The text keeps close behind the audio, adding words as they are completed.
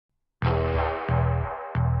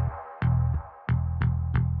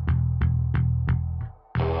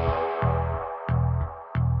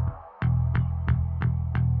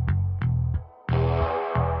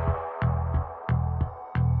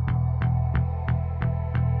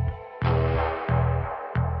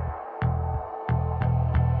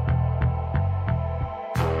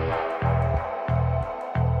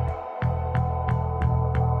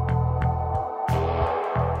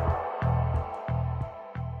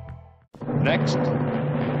Next,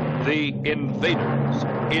 The Invaders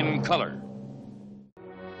in color.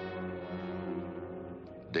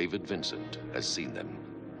 David Vincent has seen them.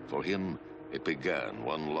 For him, it began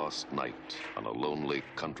one lost night on a lonely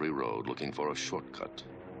country road looking for a shortcut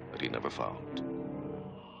that he never found.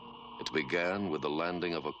 It began with the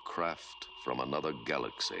landing of a craft from another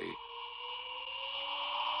galaxy.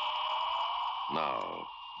 Now,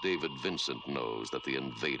 David Vincent knows that the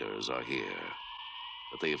invaders are here,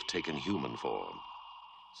 that they have taken human form.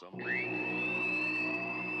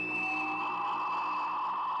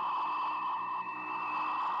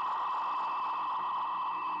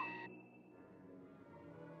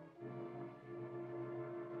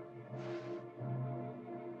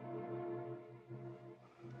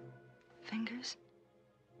 Fingers?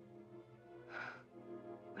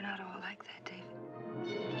 We're not all like that, David.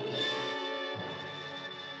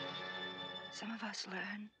 Some of us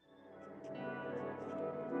learn.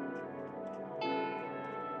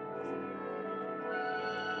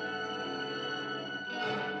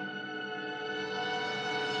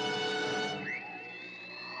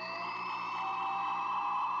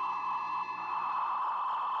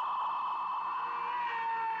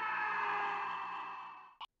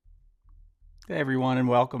 Hey everyone, and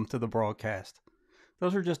welcome to the broadcast.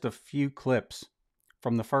 Those are just a few clips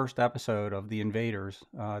from the first episode of The Invaders.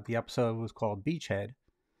 The episode was called Beachhead,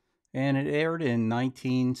 and it aired in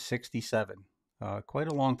 1967. Quite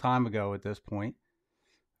a long time ago at this point.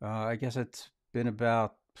 I guess it's been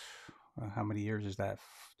about how many years is that?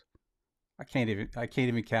 I can't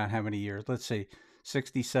even count how many years. Let's see,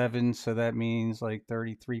 67. So that means like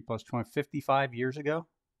 33 plus 20, 55 years ago.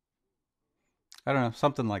 I don't know,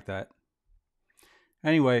 something like that.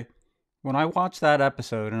 Anyway, when I watched that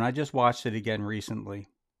episode, and I just watched it again recently,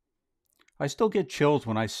 I still get chills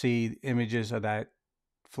when I see images of that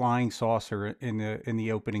flying saucer in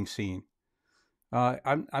the opening scene.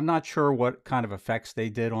 I'm not sure what kind of effects they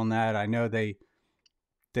did on that. I know they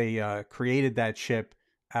created that ship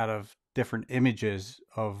out of different images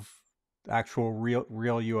of actual real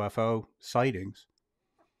UFO sightings,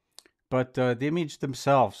 but the image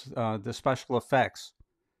themselves, the special effects,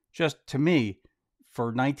 just to me,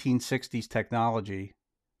 for 1960s technology,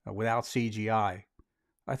 without CGI,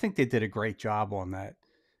 I think they did a great job on that.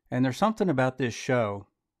 And there's something about this show,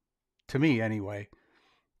 to me anyway,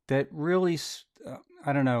 that really,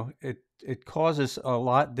 I don't know, it causes a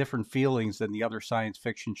lot different feelings than the other science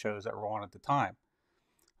fiction shows that were on at the time.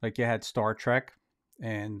 Like you had Star Trek,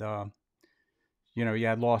 and you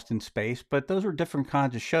had Lost in Space, but those were different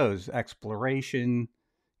kinds of shows. Exploration,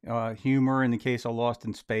 humor in the case of Lost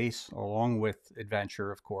in Space, along with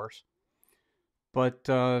adventure, of course. But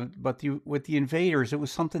with the Invaders, it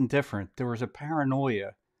was something different. There was a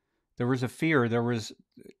paranoia, there was a fear,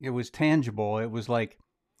 it was tangible. It was like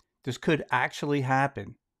this could actually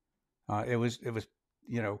happen. It was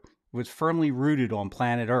firmly rooted on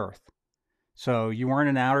planet Earth. So you weren't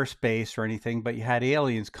in outer space or anything, but you had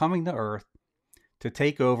aliens coming to Earth to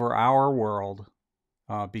take over our world.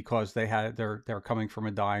 Because they're coming from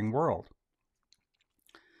a dying world,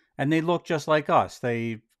 and they look just like us.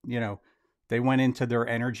 They went into their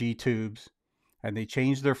energy tubes, and they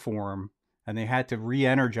changed their form, and they had to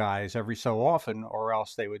re-energize every so often, or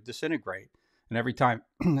else they would disintegrate. And every time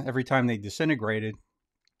they disintegrated,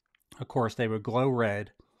 of course, they would glow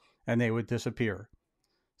red, and they would disappear.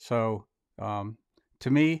 So, to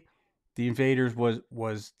me, The Invaders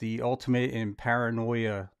was the ultimate in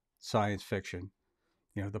paranoia science fiction.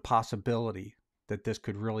 The possibility that this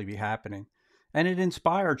could really be happening. And it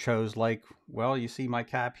inspired shows like, well, you see my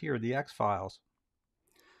cap here, The X-Files.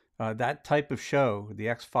 That type of show, The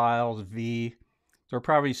X-Files, V, there are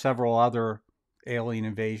probably several other alien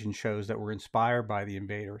invasion shows that were inspired by The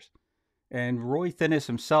Invaders. And Roy Thinnis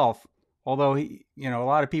himself, although a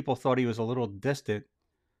lot of people thought he was a little distant,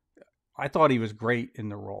 I thought he was great in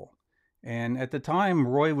the role. And at the time,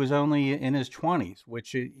 Roy was only in his 20s,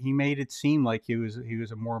 which he made it seem like he was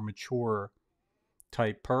a more mature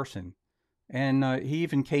type person. And he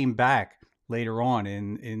even came back later on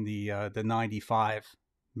in the 95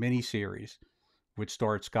 miniseries, which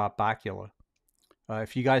starred Scott Bakula.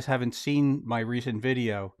 If you guys haven't seen my recent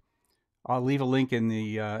video, I'll leave a link in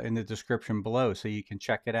the description below so you can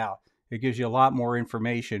check it out. It gives you a lot more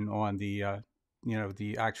information on the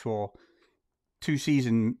actual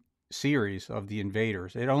 2-season series of The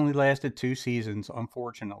Invaders. It only lasted 2 seasons,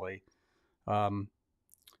 unfortunately.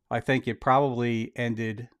 I think it probably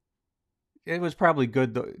ended. It was probably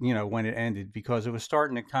good, when it ended, because it was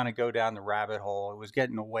starting to kind of go down the rabbit hole. It was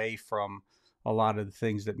getting away from a lot of the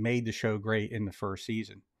things that made the show great in the first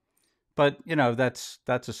season. But that's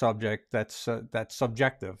a subject that's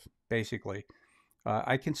subjective, basically.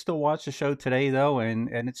 I can still watch the show today though, and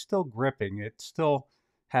it's still gripping. It still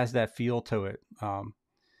has that feel to it.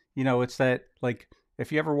 It's that, like,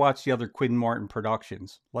 if you ever watch the other Quinn Martin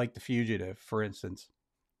productions, like The Fugitive, for instance,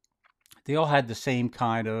 they all had the same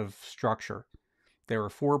kind of structure. There were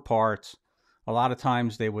 4 parts. A lot of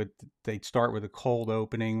times they'd start with a cold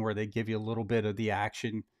opening where they give you a little bit of the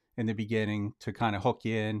action in the beginning to kind of hook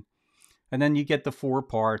you in. And then you get the 4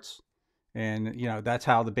 parts, and that's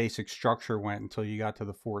how the basic structure went until you got to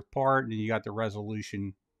the 4th part and you got the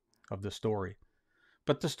resolution of the story.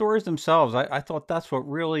 But the stories themselves, I thought that's what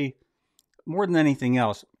really, more than anything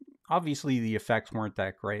else, obviously the effects weren't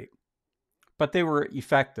that great, but they were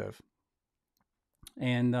effective.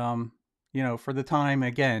 And for the time,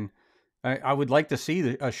 again, I would like to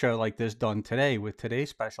see a show like this done today with today's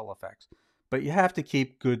special effects. But you have to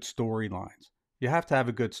keep good storylines. You have to have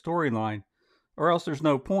a good storyline, or else there's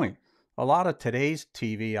no point. A lot of today's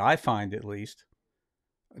TV, I find at least,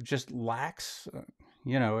 just lacks,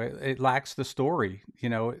 it lacks the story.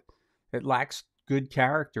 It lacks good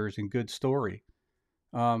characters and good story.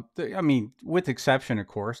 I mean, with exception, of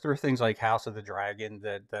course, there are things like House of the Dragon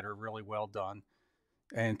that are really well done.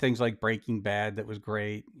 And things like Breaking Bad that was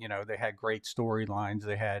great. They had great storylines.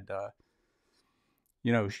 They had,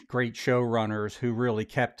 great showrunners who really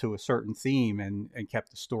kept to a certain theme and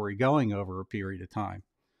kept the story going over a period of time.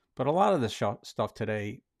 But a lot of the stuff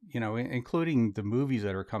today, including the movies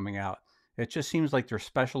that are coming out, it just seems like they're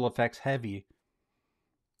special effects heavy.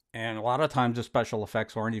 And a lot of times the special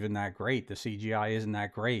effects aren't even that great. The CGI isn't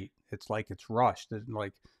that great. It's like it's rushed.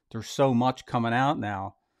 Like there's so much coming out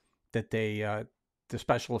now that the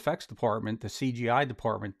special effects department, the CGI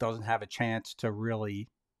department, doesn't have a chance to really,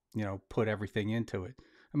 put everything into it.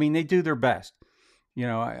 I mean, they do their best.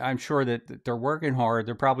 I'm sure that they're working hard.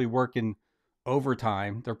 They're probably working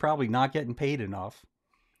overtime. They're probably not getting paid enough.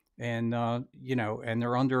 And, and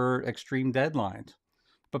they're under extreme deadlines.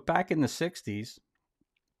 But back in the 60s,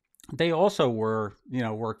 they also were,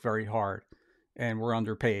 worked very hard and were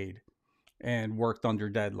underpaid and worked under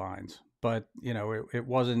deadlines. But, it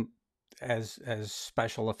wasn't as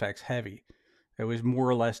special effects heavy. It was more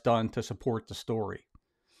or less done to support the story.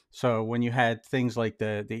 So when you had things like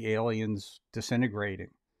the aliens disintegrating,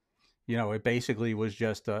 it basically was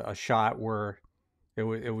just a shot where it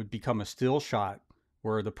would become a still shot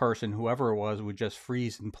where the person, whoever it was, would just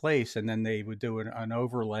freeze in place, and then they would do an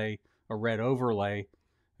overlay, a red overlay,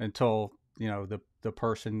 until the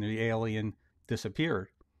person, the alien, disappeared.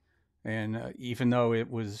 And even though it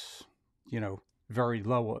was very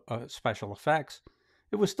low special effects,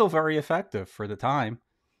 it was still very effective for the time.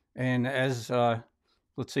 And as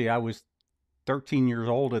let's see, I was 13 years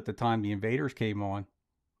old at the time the Invaders came on,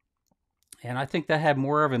 and I think that had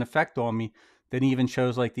more of an effect on me than even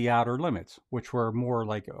shows like The Outer Limits, which were more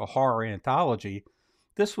like a horror anthology.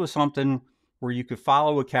 This was something where you could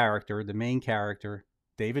follow a character, the main character,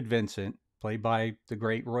 David Vincent, played by the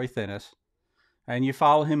great Roy Thinnis, and you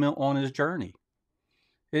follow him on his journey.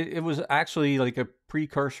 It was actually like a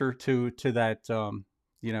precursor to that,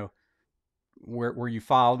 where you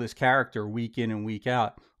follow this character week in and week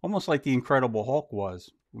out, almost like the Incredible Hulk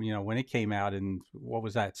was, when it came out in, what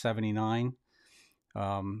was that, 79,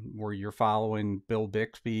 where you're following Bill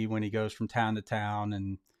Bixby when he goes from town to town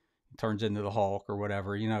and turns into the Hulk or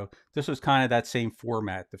whatever. This was kind of that same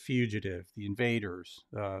format: The Fugitive, The Invaders,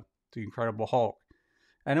 The Incredible Hulk,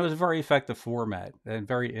 and it was a very effective format and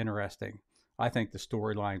very interesting. I think the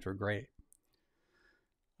storylines were great.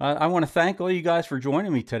 I want to thank all you guys for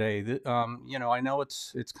joining me today. I know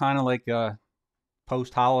it's kind of like a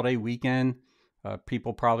post-holiday weekend.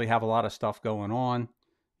 People probably have a lot of stuff going on.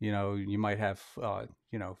 You might have,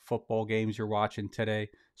 football games you're watching today.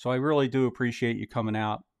 So I really do appreciate you coming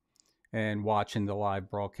out and watching the live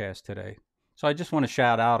broadcast today. So I just want to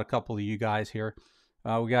shout out a couple of you guys here.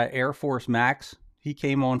 We got Air Force Max. He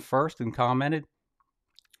came on first and commented,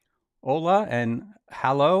 "Hola and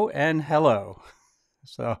hello and hello."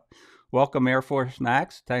 So welcome, Air Force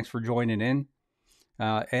Max. Thanks for joining in.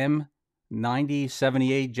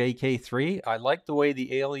 M9078JK3. I like the way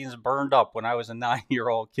the aliens burned up when I was a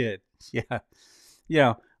 9-year-old kid.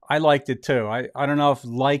 Yeah, I liked it too. I don't know if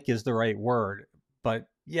like is the right word, but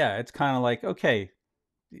yeah, it's kind of like, okay,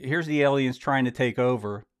 here's the aliens trying to take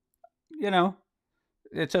over.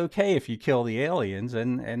 It's okay if you kill the aliens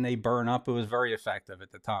and they burn up. It was very effective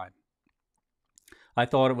at the time. I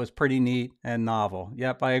thought it was pretty neat and novel.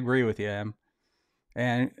 Yep, I agree with you, Em.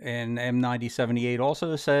 And M9078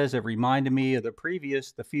 also says it reminded me of the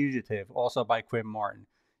previous The Fugitive, also by Quinn Martin.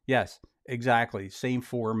 Yes, exactly. Same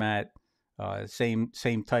format. Same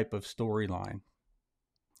type of storyline.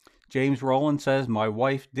 James Rowland says, my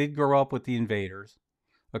wife did grow up with the Invaders.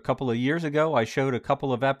 A couple of years ago, I showed a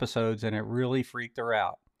couple of episodes and it really freaked her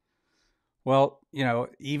out. Well,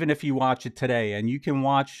 even if you watch it today, and you can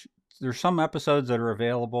watch, there's some episodes that are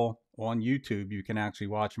available on YouTube. You can actually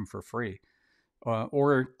watch them for free.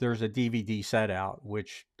 Or there's a DVD set out,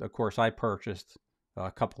 which, of course, I purchased a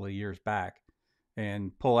couple of years back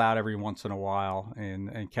and pull out every once in a while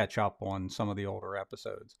and catch up on some of the older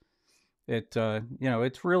episodes.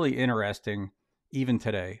 It's really interesting, even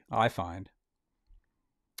today, I find.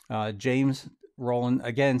 James Rowland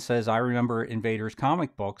again says, I remember Invaders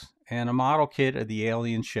comic books and a model kit of the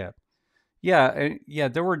alien ship. Yeah,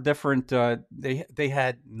 there were different, they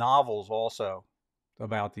had novels also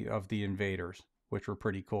about the Invaders, which were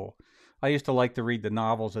pretty cool. I used to like to read the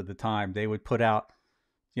novels at the time. They would put out,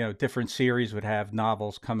 different series would have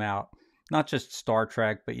novels come out, not just Star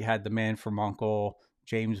Trek, but you had The Man from U.N.C.L.E.,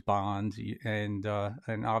 James Bond, and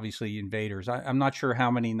obviously Invaders. I'm not sure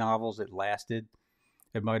how many novels it lasted.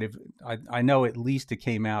 It might have, I know at least it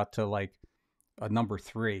came out to like a number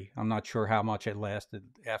 3. I'm not sure how much it lasted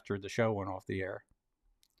after the show went off the air.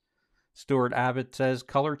 Stuart Abbott says,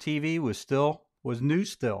 color TV was new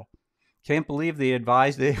still. Can't believe they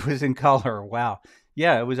advised it was in color. Wow.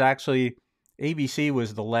 Yeah, it was actually, ABC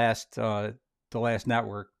was the last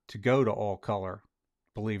network to go to all color,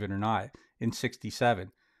 believe it or not, in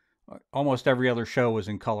 67. Almost every other show was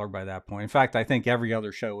in color by that point. In fact, I think every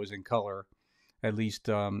other show was in color, at least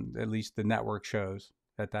the network shows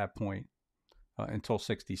at that point, until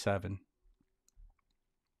 67.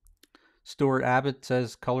 Stuart Abbott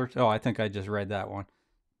says color. Oh, I think I just read that one.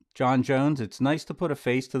 John Jones, it's nice to put a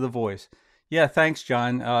face to the voice. Yeah, thanks,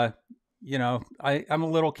 John. I'm a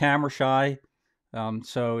little camera shy,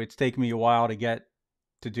 so it's taken me a while to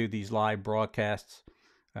do these live broadcasts.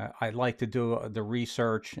 I like to do the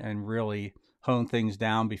research and really hone things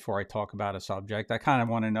down before I talk about a subject. I kind of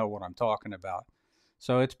want to know what I'm talking about.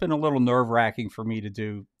 So it's been a little nerve-wracking for me to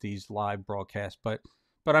do these live broadcasts, but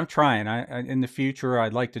I'm trying. In the future,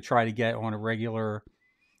 I'd like to try to get on a regular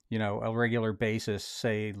basis,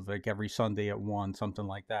 say like every Sunday at 1, something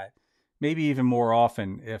like that. Maybe even more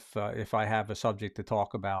often if I have a subject to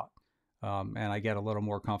talk about, and I get a little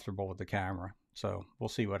more comfortable with the camera. So we'll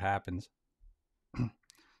see what happens.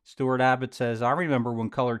 Stuart Abbott says, I remember when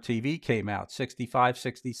color TV came out, 65,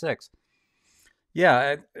 66.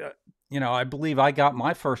 Yeah, I believe I got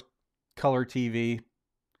my first color TV.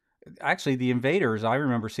 Actually, the Invaders, I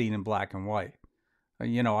remember seeing in black and white. I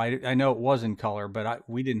know it was in color, but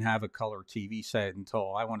we didn't have a color TV set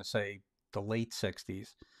until, I want to say, the late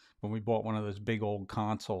 60s when we bought one of those big old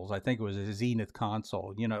consoles. I think it was a Zenith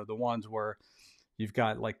console, the ones where you've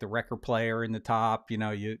got like the record player in the top,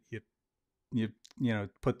 you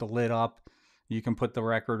put the lid up, you can put the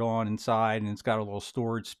record on inside, and it's got a little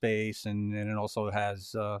storage space, and it also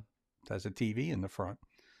has a TV in the front.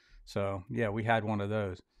 So yeah, we had one of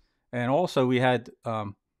those. And also we had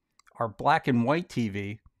our black and white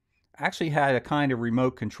TV actually had a kind of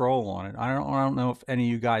remote control on it. I don't know if any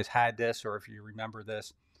of you guys had this or if you remember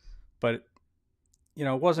this, but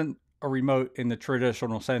it wasn't a remote in the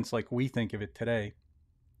traditional sense like we think of it today.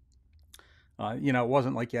 It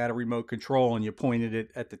wasn't like you had a remote control and you pointed it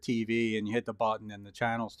at the TV and you hit the button and the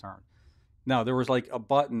channels turned. No, there was like a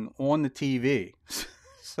button on the TV.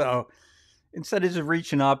 So instead of just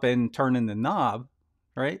reaching up and turning the knob,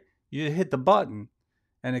 right, you hit the button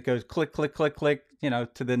and it goes click, click, click, click,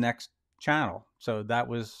 to the next channel. So that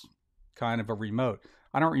was kind of a remote.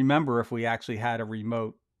 I don't remember if we actually had a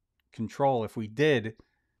remote control. If we did,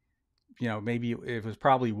 maybe it was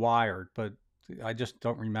probably wired, but I just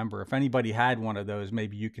don't remember. If anybody had one of those,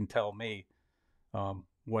 maybe you can tell me how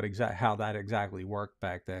that exactly worked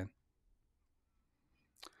back then.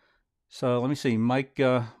 So let me see.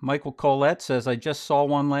 Michael Colette says, I just saw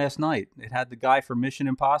one last night. It had the guy from Mission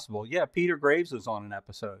Impossible. Yeah, Peter Graves was on an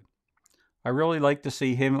episode. I really like to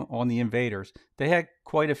see him on the Invaders. They had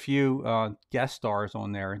quite a few guest stars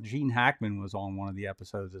on there. Gene Hackman was on one of the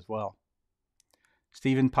episodes as well.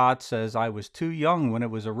 Stephen Potts says, I was too young when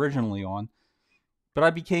it was originally on, but I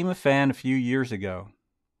became a fan a few years ago,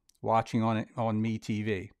 watching on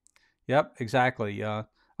MeTV. Yep, exactly.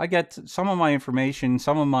 I get some of my information,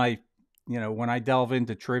 some of my, when I delve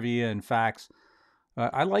into trivia and facts,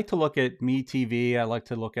 I like to look at MeTV. I like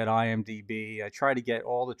to look at IMDb. I try to get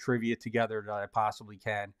all the trivia together that I possibly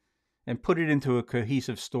can and put it into a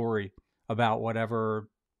cohesive story about whatever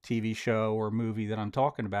TV show or movie that I'm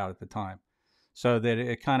talking about at the time, so that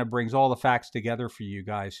it kind of brings all the facts together for you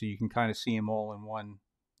guys so you can kind of see them all in one,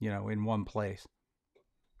 in one place.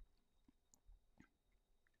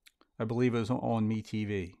 I believe it was on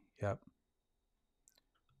MeTV. Yep.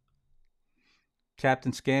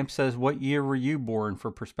 Captain Scamp says, what year were you born for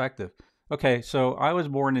perspective? Okay, so I was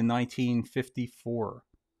born in 1954.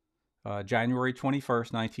 January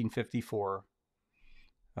 21st, 1954.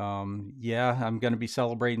 Yeah, I'm going to be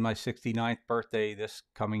celebrating my 69th birthday this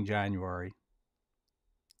coming January.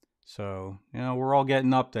 So, we're all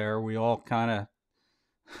getting up there. We all kind of,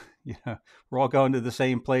 we're all going to the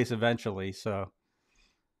same place eventually. So,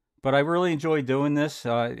 but I really enjoy doing this.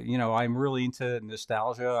 I'm really into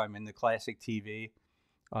nostalgia. I'm into classic TV.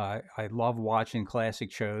 I love watching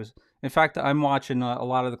classic shows. In fact, I'm watching a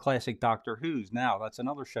lot of the classic Doctor Who's now. That's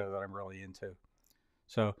another show that I'm really into.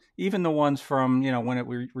 So even the ones from, when it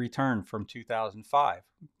returned from 2005,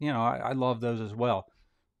 I love those as well.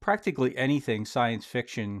 Practically anything science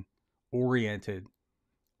fiction oriented,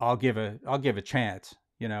 I'll give a chance.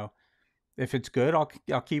 If it's good,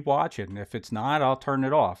 I'll keep watching. If it's not, I'll turn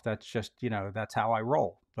it off. That's just, that's how I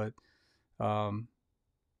roll. But, I'm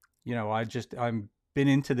been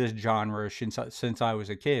into this genre since I was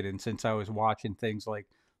a kid, and since I was watching things like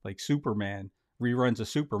Superman, reruns of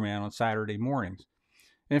Superman on Saturday mornings.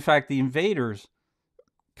 In fact, The Invaders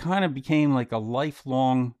kind of became like a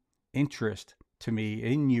lifelong interest to me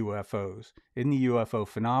in UFOs, in the UFO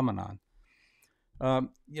phenomenon. I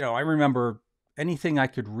remember anything I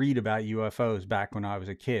could read about UFOs back when I was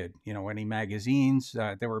a kid. Any magazines.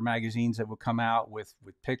 There were magazines that would come out with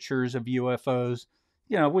pictures of UFOs,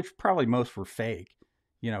 which probably most were fake,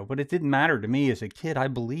 but it didn't matter to me as a kid. I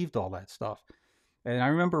believed all that stuff. And I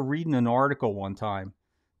remember reading an article one time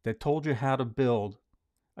that told you how to build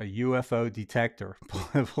a UFO detector.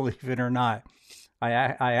 Believe it or not, I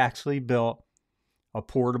actually built a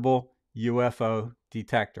portable UFO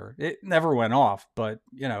detector. It never went off, but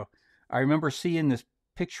I remember seeing this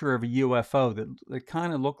picture of a UFO that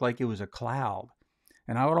kind of looked like it was a cloud,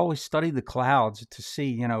 and I would always study the clouds to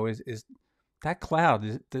see, is that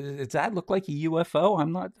cloud, does that look like a UFO?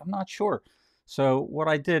 I'm not sure. So what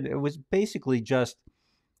I did, it was basically just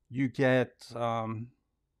you get.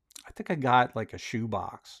 I think I got like a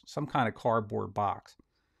shoebox, some kind of cardboard box.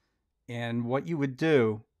 And what you would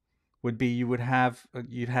do would be you'd have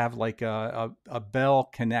like a bell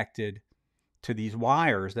connected to these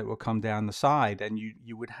wires that would come down the side, and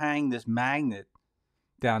you would hang this magnet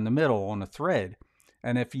down the middle on a thread.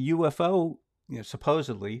 And if a UFO,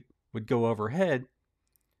 supposedly would go overhead,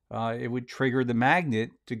 it would trigger the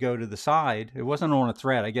magnet to go to the side. It wasn't on a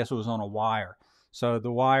thread. I guess it was on a wire. So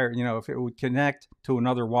the wire, if it would connect to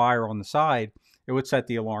another wire on the side, it would set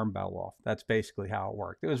the alarm bell off. That's basically how it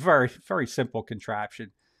worked. It was very, very simple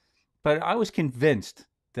contraption. But I was convinced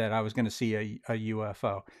that I was going to see a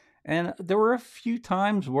UFO. And there were a few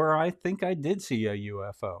times where I think I did see a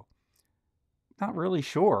UFO. Not really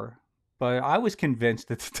sure, but I was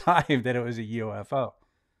convinced at the time that it was a UFO.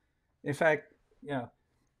 In fact,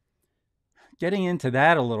 getting into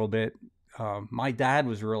that a little bit, my dad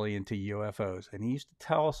was really into UFOs, and he used to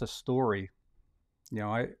tell us a story.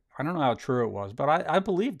 I don't know how true it was, but I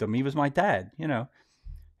believed him. He was my dad.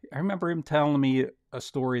 I remember him telling me a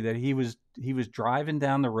story that he was driving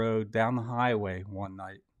down the road, down the highway one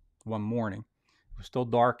morning. It was still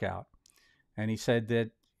dark out, and he said that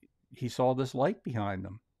he saw this light behind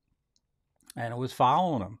him, and it was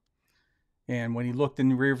following him. And when he looked in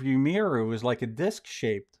the rearview mirror, it was like a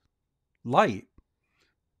disc-shaped light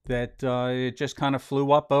that it just kind of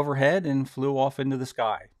flew up overhead and flew off into the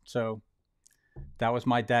sky. So that was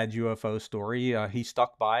my dad's UFO story. He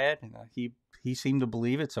stuck by it, and he seemed to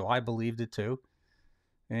believe it, so I believed it too.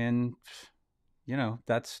 And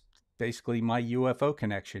that's basically my UFO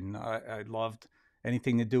connection. I loved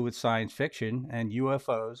anything to do with science fiction and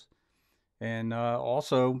UFOs, and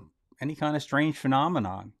also any kind of strange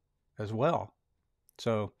phenomenon as well.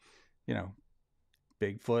 So,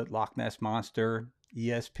 Bigfoot, Loch Ness Monster,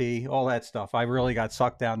 ESP, all that stuff. I really got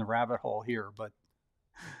sucked down the rabbit hole here, but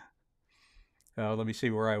let me see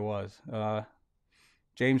where I was.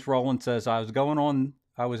 James Rowland says, I was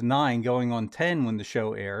 9 going on 10 when the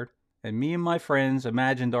show aired, and me and my friends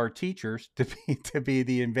imagined our teachers to be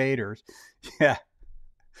the invaders. Yeah,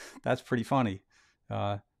 that's pretty funny.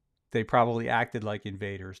 They probably acted like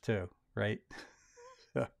invaders too, right?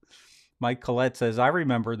 Mike Collette says, I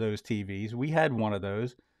remember those TVs. We had one of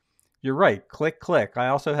those. You're right. Click, click. I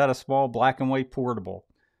also had a small black and white portable.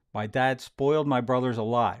 My dad spoiled my brothers a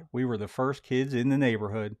lot. We were the first kids in the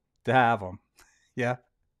neighborhood to have them. Yeah.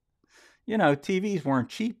 TVs weren't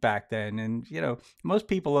cheap back then. And, most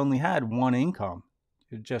people only had one income.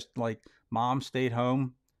 Just like mom stayed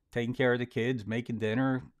home, taking care of the kids, making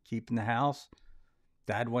dinner, keeping the house.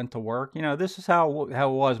 Dad went to work. You know, this is how it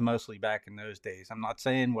was mostly back in those days. I'm not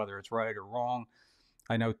saying whether it's right or wrong.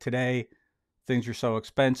 I know today things are so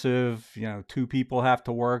expensive. You know, two people have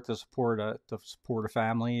to work to support a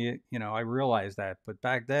family. You know, I realize that, but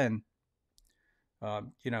back then,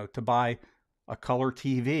 you know, to buy a color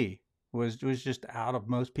TV was just out of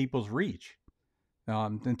most people's reach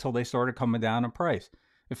until they started coming down in price.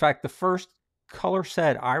 In fact, the first color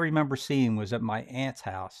set I remember seeing was at my aunt's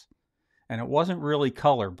house, and it wasn't really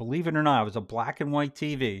color. Believe it or not, it was a black and white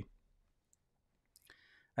TV.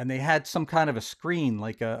 And they had some kind of a screen,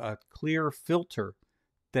 like a clear filter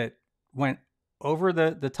that went over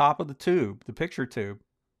the top of the tube, the picture tube.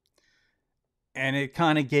 And it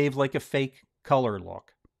kind of gave like a fake color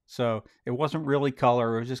look. So it wasn't really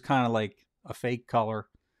color. It was just kind of like a fake color.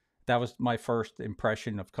 That was my first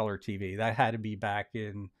impression of color TV. That had to be back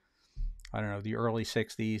in, I don't know, the early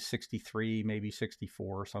 60s, 63, maybe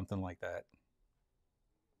 64 or something like that.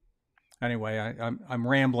 Anyway, I'm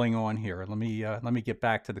rambling on here. Let me get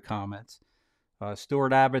back to the comments.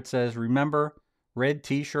 Stuart Abbott says, remember, red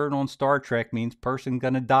T-shirt on Star Trek means person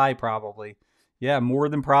gonna die probably. Yeah, more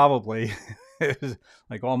than probably. It was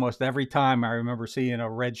like almost every time I remember seeing a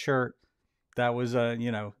red shirt. That was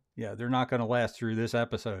you know, yeah, they're not gonna last through this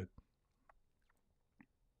episode.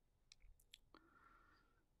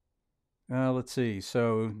 Let's see.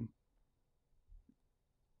 So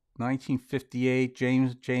 1958,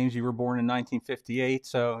 James, you were born in 1958.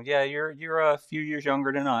 So yeah, you're a few years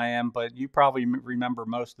younger than I am, but you probably remember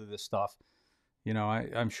most of this stuff. You know,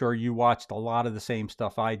 I'm sure you watched a lot of the same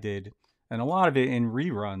stuff I did, and a lot of it in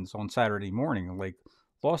reruns on Saturday morning, like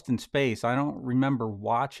Lost in Space. I don't remember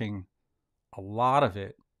watching a lot of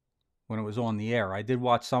it when it was on the air. I did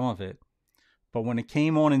watch some of it, but when it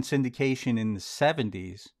came on in syndication in the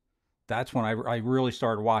 70s, that's when I really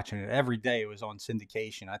started watching it. Every day it was on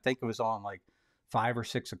syndication. I think it was on like 5 or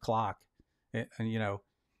 6 o'clock, and you know,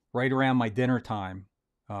 right around my dinner time,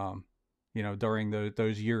 you know, during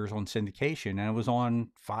those years on syndication. And it was on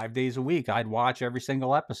 5 days a week. I'd watch every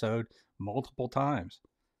single episode multiple times.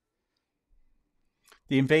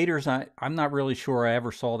 The Invaders, I'm not really sure I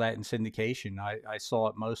ever saw that in syndication. I saw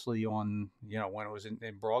it mostly on, you know, when it was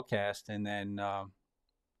in broadcast, and then,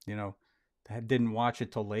 you know, I didn't watch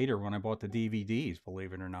it till later when I bought the DVDs,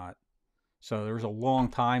 believe it or not. So there was a long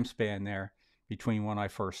time span there between when I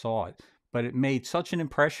first saw it. But it made such an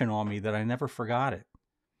impression on me that I never forgot it.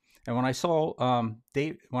 And when I saw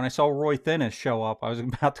Roy Thinnis show up, I was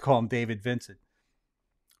about to call him David Vincent.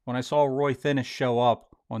 When I saw Roy Thinnis show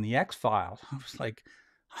up on the X-Files, I was like,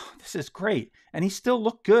 oh, this is great. And he still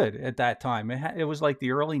looked good at that time. It was like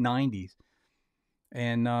the early 90s.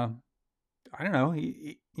 And I don't know,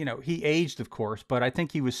 he aged, of course, but I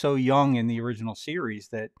think he was so young in the original series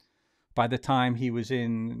that by the time he was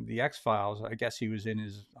in the X-Files, I guess he was in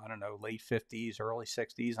his, I don't know, late 50s, early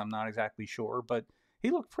 60s. I'm not exactly sure, but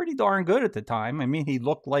he looked pretty darn good at the time. I mean, he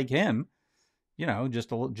looked like him, you know,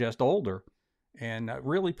 just older, and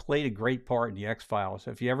really played a great part in the X-Files.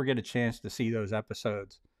 If you ever get a chance to see those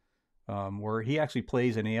episodes where he actually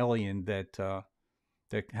plays an alien that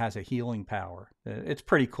has a healing power, it's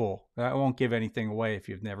pretty cool. I won't give anything away if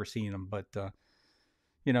you've never seen him, but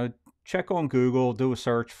you know, check on Google, do a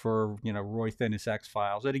search for, you know, Roy Thinnis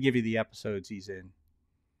X-Files. It'll give you the episodes he's in.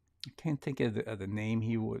 I can't think of the name.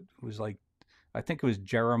 He was like, I think it was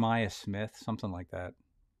Jeremiah Smith, something like that.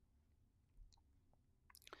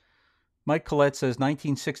 Mike Collette says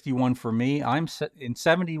 1961 for me. I'm in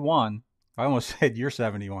 71. I almost said you're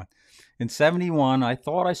 71. In 71, I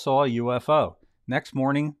thought I saw a UFO. Next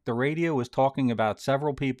morning, the radio was talking about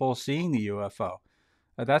several people seeing the UFO.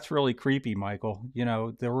 That's really creepy, Michael. You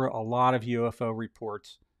know, there were a lot of UFO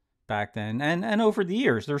reports back then. And over the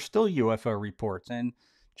years, there's still UFO reports. And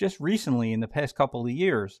just recently, in the past couple of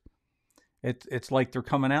years, it's like they're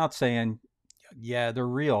coming out saying, yeah, they're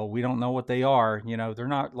real. We don't know what they are. You know, they're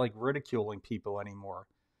not like ridiculing people anymore,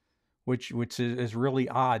 which is really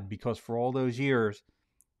odd, because for all those years,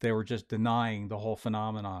 they were just denying the whole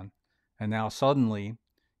phenomenon. And now suddenly,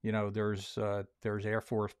 you know, there's Air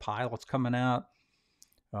Force pilots coming out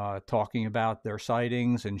talking about their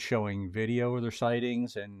sightings and showing video of their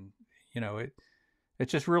sightings. And, you know,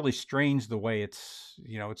 it's just really strange the way it's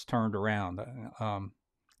turned around.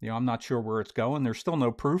 You know, I'm not sure where it's going. There's still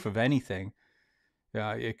no proof of anything.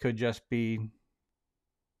 It could just be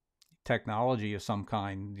technology of some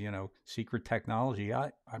kind, you know, secret technology.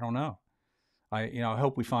 I don't know. I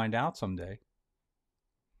hope we find out someday.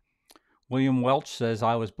 William Welch says,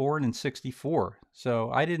 I was born in 64, so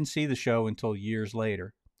I didn't see the show until years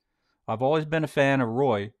later. I've always been a fan of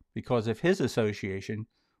Roy because of his association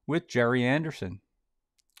with Jerry Anderson.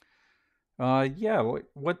 Yeah.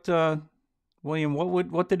 William,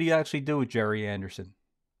 what did he actually do with Jerry Anderson?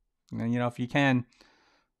 And if you can,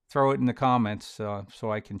 throw it in the comments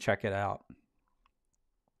so I can check it out.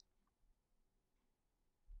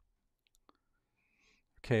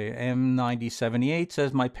 Okay, M9078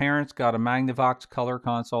 says my parents got a Magnavox color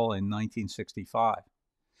console in 1965.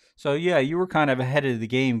 So yeah, you were kind of ahead of the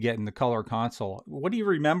game getting the color console. What do you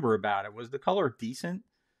remember about it? Was the color decent,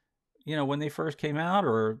 when they first came out,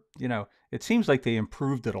 or, it seems like they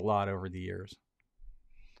improved it a lot over the years.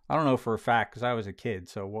 I don't know for a fact because I was a kid,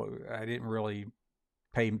 so I didn't really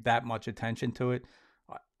pay that much attention to it.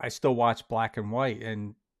 I still watch black and white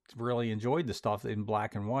and really enjoyed the stuff in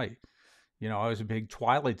black and white. I was a big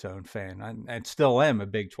Twilight Zone fan, and still am a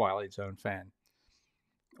big Twilight Zone fan.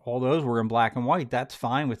 All those were in black and white. That's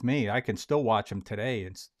fine with me. I can still watch them today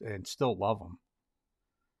and still love them.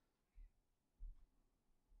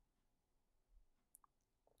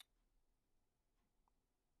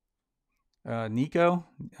 Nico,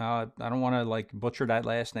 I don't want to butcher that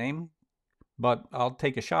last name, but I'll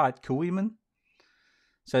take a shot. Kuiman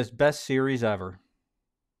says best series ever.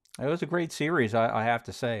 It was a great series, I have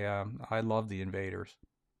to say. I love the Invaders.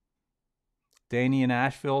 Danny in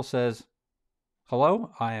Asheville says,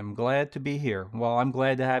 hello, I am glad to be here. Well, I'm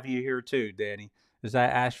glad to have you here too, Danny. Is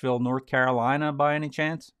that Asheville, North Carolina by any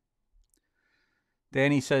chance?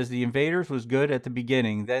 Danny says the Invaders was good at the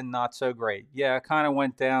beginning, then not so great. Yeah, it kind of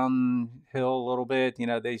went downhill a little bit.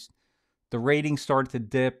 The ratings started to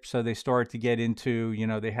dip, so they started to get into,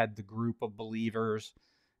 they had the group of believers,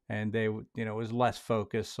 and they, it was less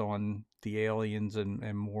focus on the aliens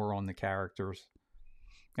and more on the characters.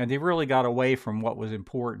 And they really got away from what was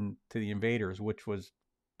important to the Invaders, which was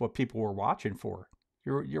what people were watching for.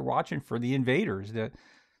 You're watching for the Invaders,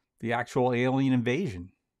 the actual alien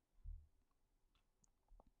invasion.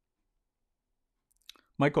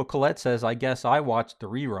 Michael Collette says, I guess I watched the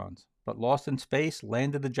reruns, but Lost in Space,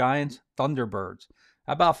 Land of the Giants, Thunderbirds.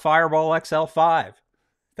 How about Fireball XL5?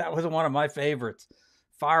 That was one of my favorites.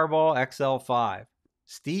 Fireball XL5.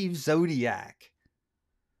 Steve Zodiac.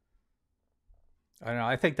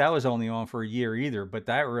 I think that was only on for a year either, but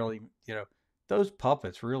that really, those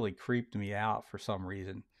puppets really creeped me out for some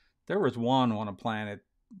reason. There was one on a planet,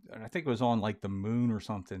 and I think it was on the moon or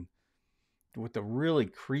something, with a really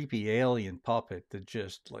creepy alien puppet that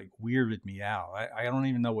just weirded me out. I don't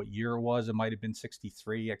even know what year it was. It might have been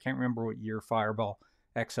 63. I can't remember what year Fireball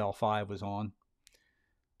XL5 was on.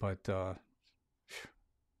 But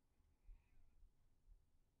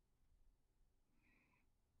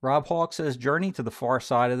Rob Hawk says Journey to the Far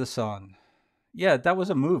Side of the Sun. Yeah, that was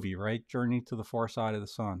a movie, right? Journey to the Far Side of the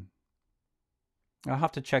Sun. I'll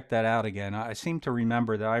have to check that out again. I seem to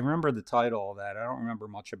remember that. I remember the title of that. I don't remember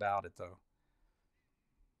much about it, though.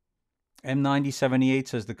 M9078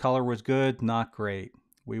 says the color was good, not great.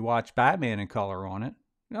 We watched Batman in color on it.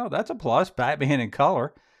 No, that's a plus. Batman in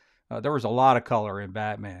color. There was a lot of color in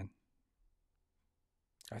Batman.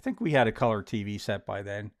 I think we had a color TV set by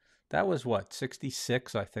then. That was what,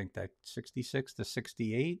 66, I think. That 66 to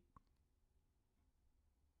 68?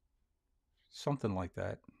 Something like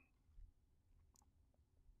that.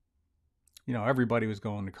 Everybody was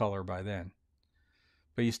going to color by then.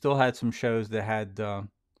 But you still had some shows that had,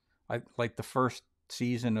 like the first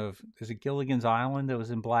season of, is it Gilligan's Island that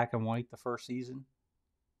was in black and white the first season?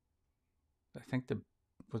 I think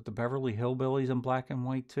was the Beverly Hillbillies in black and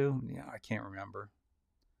white too? Yeah, I can't remember.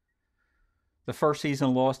 The first season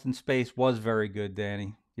of Lost in Space was very good,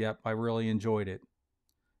 Danny. Yep, I really enjoyed it.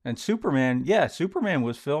 And Superman, yeah, Superman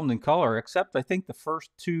was filmed in color, except I think the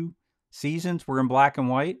first 2 seasons were in black and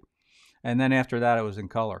white. And then after that, it was in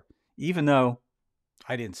color. Even though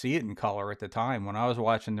I didn't see it in color at the time. When I was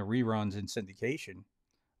watching the reruns in syndication,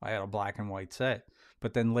 I had a black and white set.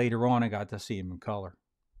 But then later on, I got to see him in color.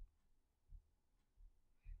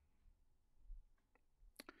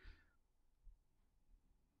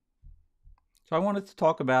 So I wanted to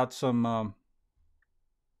talk about some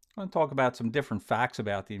different facts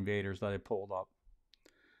about the Invaders that I pulled up.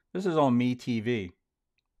 This is on MeTV.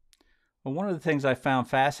 Well, one of the things I found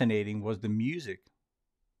fascinating was the music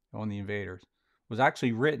on the Invaders was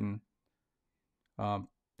actually written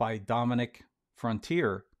by Dominic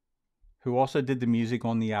Frontier, who also did the music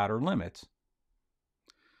on The Outer Limits.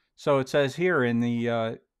 So it says here in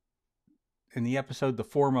the episode The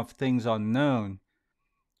Form of Things Unknown,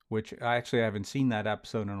 which I actually haven't seen that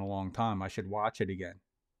episode in a long time. I should watch it again.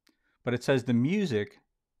 But it says the music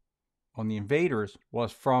on the Invaders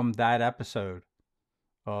was from that episode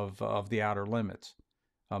of The Outer Limits.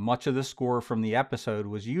 Much of the score from the episode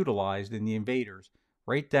was utilized in the Invaders,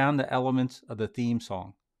 right down to elements of the theme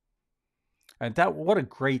song. And that, what a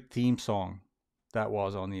great theme song that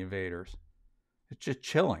was on The Invaders. It's just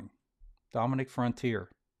chilling. Dominic Frontier.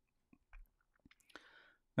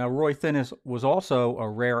 Now, Roy Thinnes was also a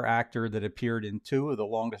rare actor that appeared in 2 of the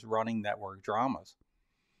longest running network dramas.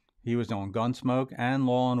 He was on Gunsmoke and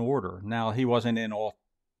Law and Order. Now, he wasn't in all,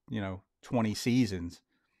 20 seasons,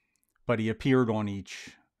 but he appeared on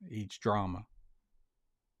each drama.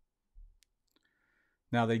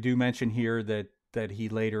 Now, they do mention here that he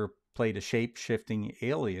later played a shape-shifting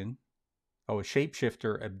alien, a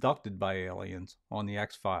shapeshifter abducted by aliens on the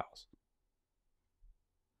X-Files.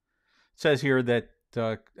 It says here that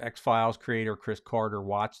X-Files creator Chris Carter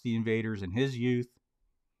watched The Invaders in his youth,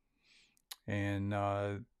 and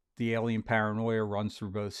the alien paranoia runs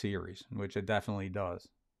through both series, which it definitely does.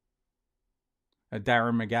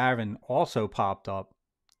 Darren McGavin also popped up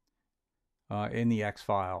in the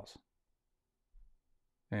X-Files.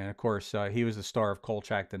 And of course, he was the star of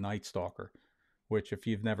Kolchak the Night Stalker, which, if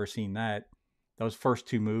you've never seen that, those first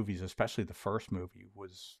 2 movies, especially the first movie,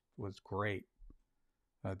 was great.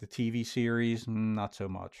 The TV series, not so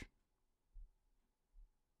much.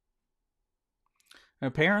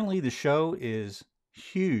 Apparently, the show is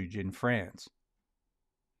huge in France.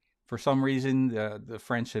 For some reason, the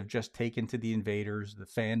French have just taken to The Invaders. The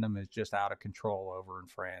fandom is just out of control over in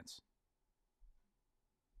France.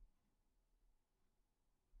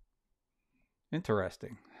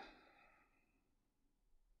 Interesting.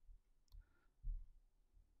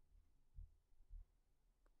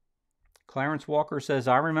 Clarence Walker says,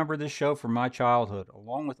 I remember this show from my childhood,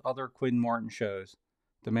 along with other Quinn Martin shows.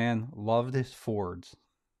 The man loved his Fords.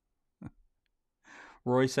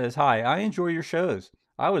 Roy says, hi, I enjoy your shows.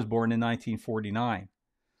 I was born in 1949.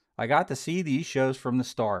 I got to see these shows from the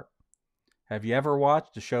start. Have you ever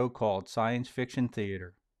watched a show called Science Fiction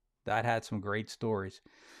Theater? That had some great stories.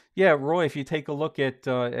 Yeah, Roy, if you take a look at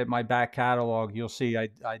my back catalog, you'll see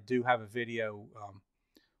I do have a video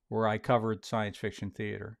where I covered Science Fiction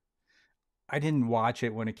Theater. I didn't watch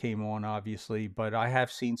it when it came on, obviously, but I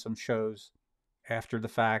have seen some shows after the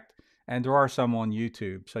fact, and there are some on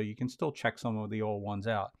YouTube, so you can still check some of the old ones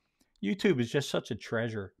out. YouTube is just such a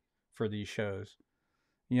treasure for these shows.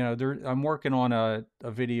 I'm working on a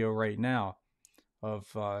video right now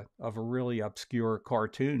of a really obscure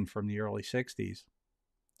cartoon from the early 60s.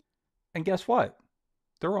 And guess what?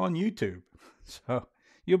 They're on YouTube. So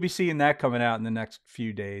you'll be seeing that coming out in the next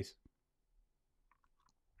few days.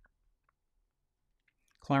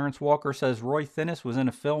 Clarence Walker says Roy Thinnes was in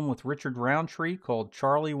a film with Richard Roundtree called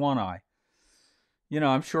Charlie One-Eye.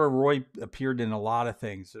 I'm sure Roy appeared in a lot of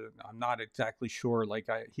things. I'm not exactly sure.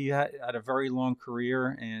 He had a very long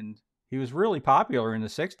career, and he was really popular in the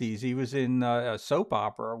 60s. He was in a soap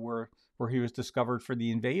opera where he was discovered for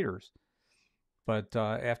The Invaders. But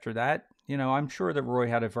after that, I'm sure that Roy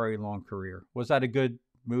had a very long career. Was that a good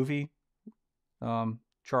movie,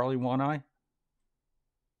 Charlie One-Eye?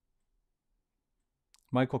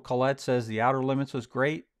 Michael Collette says The Outer Limits was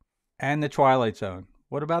great, and The Twilight Zone.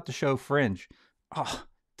 What about the show Fringe? Oh,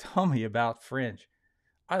 tell me about Fringe.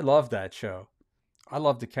 I love that show. I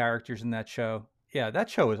love the characters in that show. Yeah, that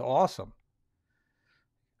show is awesome.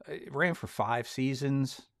 It ran for 5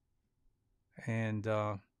 seasons, and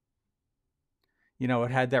it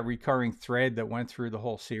had that recurring thread that went through the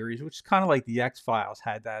whole series, which is kind of like the X-Files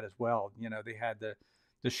had that as well. They had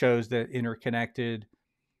the shows that interconnected,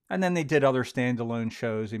 and then they did other standalone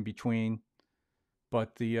shows in between.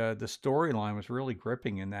 But the storyline was really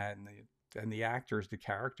gripping in that, and the actors, the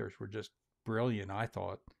characters were just brilliant, I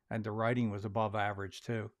thought, and the writing was above average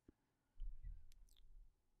too.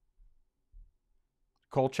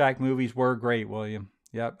 Kolchak movies were great, William.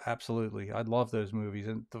 Yep, absolutely. I love those movies.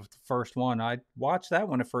 And the first one, I watched that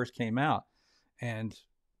when it first came out. And,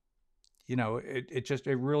 it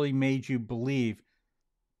really made you believe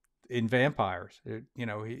in vampires.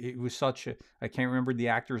 It was such a, I can't remember the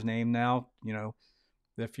actor's name now.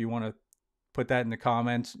 If you want to put that in the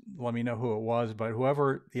comments, let me know who it was. But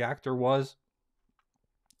whoever the actor was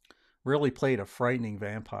really played a frightening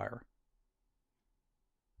vampire.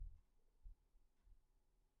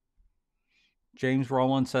 James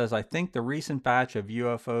Rowland says, I think the recent batch of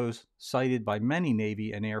UFOs cited by many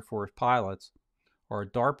Navy and Air Force pilots are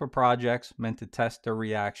DARPA projects meant to test their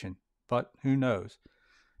reaction. But who knows?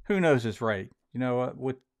 Who knows is right.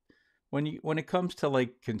 When it comes to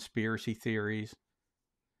conspiracy theories,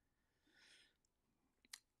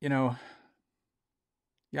 I'm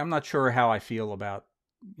not sure how I feel about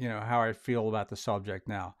the subject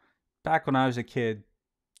now. Back when I was a kid,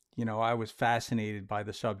 I was fascinated by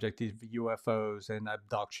the subject of UFOs and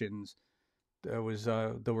abductions. There was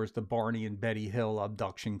the Barney and Betty Hill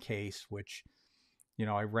abduction case, which,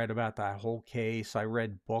 I read about that whole case. I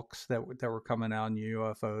read books that were coming out on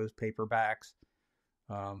UFOs, paperbacks.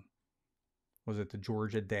 Was it the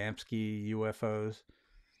Georgia Damsky UFOs?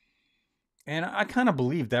 And I kind of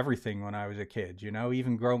believed everything when I was a kid,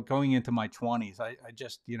 even going into my 20s. I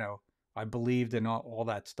just, I believed in all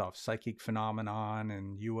that stuff, psychic phenomenon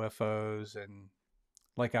and UFOs. And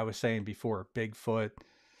like I was saying before, Bigfoot,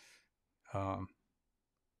 all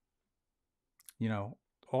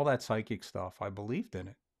that psychic stuff. I believed in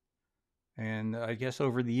it. And I guess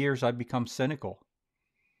over the years, I've become cynical,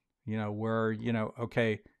 where,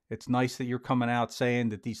 okay, it's nice that you're coming out saying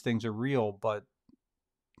that these things are real, but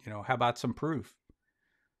how about some proof?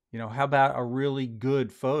 How about a really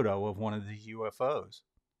good photo of one of these UFOs?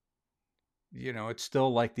 It's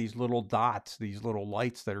still like these little dots, these little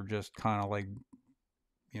lights that are just kind of like,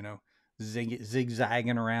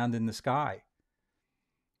 zigzagging around in the sky.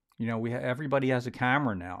 Everybody has a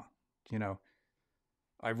camera now.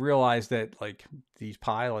 I realized that like these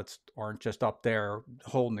pilots aren't just up there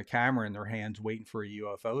holding the camera in their hands waiting for a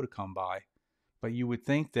UFO to come by. But you would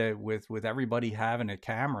think that with everybody having a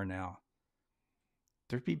camera now,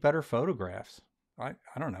 there'd be better photographs. I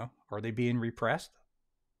don't know. Are they being repressed?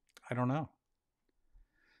 I don't know.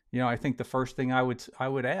 I think the first thing I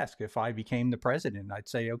would ask if I became the president, I'd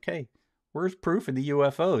say, okay, where's proof of the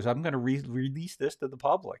UFOs? I'm going to release this to the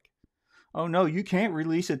public. Oh, no, you can't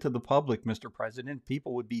release it to the public, Mr. President.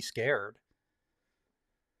 People would be scared.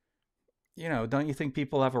 Don't you think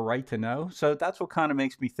people have a right to know? So that's what kind of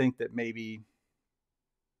makes me think that maybe,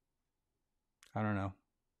 I don't know,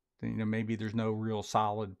 maybe there's no real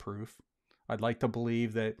solid proof. I'd like to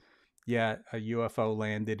believe that, yeah, a UFO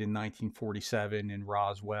landed in 1947 in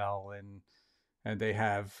Roswell, and they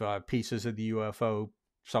have pieces of the UFO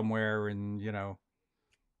somewhere in,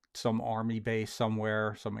 some Army base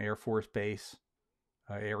somewhere, some Air Force base,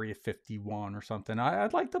 Area 51 or something.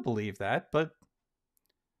 I'd like to believe that, but,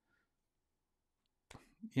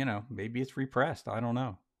 maybe it's repressed. I don't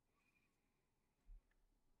know.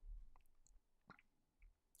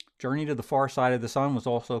 Journey to the Far Side of the Sun was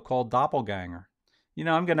also called Doppelganger.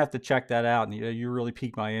 I'm going to have to check that out. And you really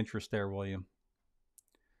piqued my interest there, William.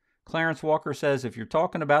 Clarence Walker says, if you're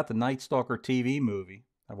talking about the Night Stalker TV movie,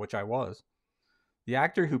 which I was, the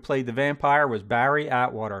actor who played the vampire was Barry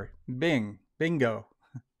Atwater. Bingo.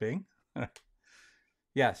 Bing?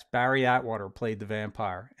 Yes, Barry Atwater played the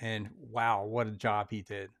vampire. And wow, what a job he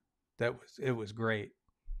did. It was great.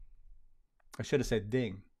 I should have said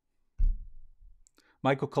ding.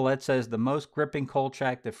 Michael Collette says the most gripping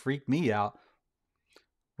Kolchak that freaked me out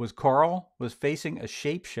was Carl was facing a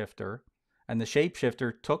shapeshifter, and the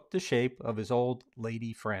shapeshifter took the shape of his old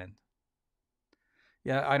lady friend.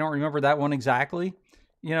 Yeah, I don't remember that one exactly,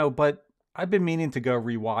 but I've been meaning to go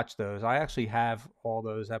rewatch those. I actually have all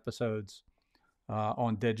those episodes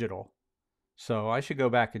on digital, so I should go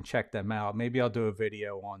back and check them out. Maybe I'll do a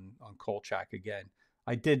video on Kolchak again.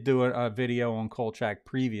 I did do a video on Kolchak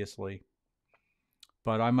previously,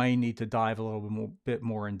 but I might need to dive a little bit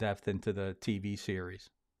more in depth into the TV series.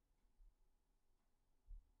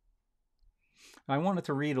 I wanted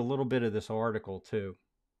to read a little bit of this article too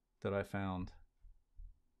that I found.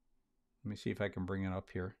 Let me see if I can bring it up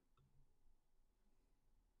here.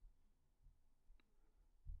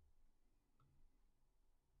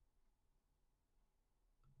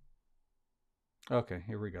 Okay,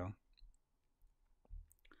 here we go.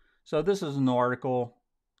 So this is an article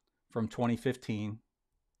from 2015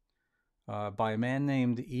 by a man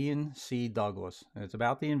named Ian C. Douglas. And it's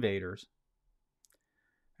about the invaders.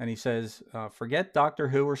 And he says, forget Doctor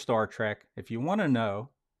Who or Star Trek. If you want to know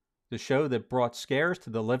the show that brought scares to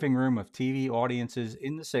the living room of TV audiences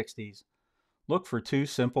in the 60s, look for two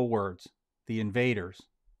simple words: The Invaders.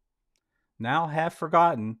 Now half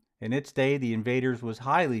forgotten, in its day The Invaders was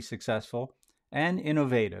highly successful and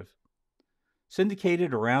innovative.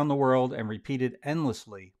 Syndicated around the world and repeated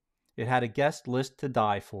endlessly, it had a guest list to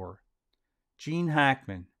die for. Gene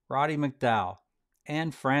Hackman, Roddy McDowall,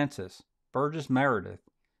 Anne Francis, Burgess Meredith,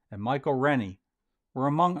 and Michael Rennie were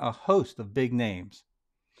among a host of big names.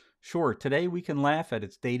 Sure, today we can laugh at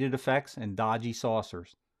its dated effects and dodgy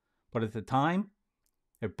saucers, but at the time,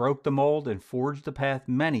 it broke the mold and forged the path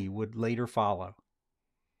many would later follow.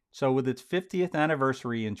 So with its 50th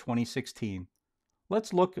anniversary in 2016,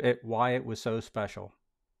 let's look at why it was so special.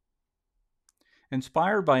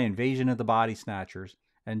 Inspired by Invasion of the Body Snatchers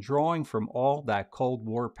and drawing from all that Cold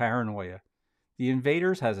War paranoia, The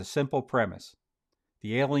Invaders has a simple premise.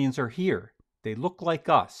 The aliens are here, they look like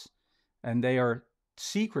us, and they are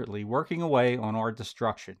secretly working away on our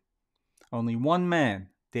destruction. Only one man,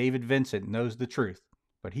 David Vincent, knows the truth,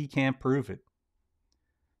 but he can't prove it.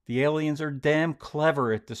 The aliens are damn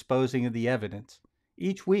clever at disposing of the evidence.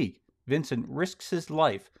 Each week, Vincent risks his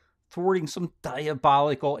life thwarting some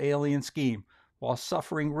diabolical alien scheme while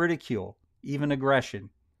suffering ridicule, even aggression,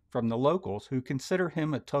 from the locals who consider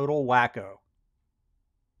him a total wacko.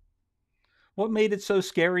 What made it so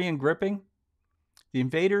scary and gripping? The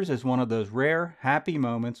Invaders is one of those rare, happy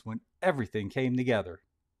moments when everything came together.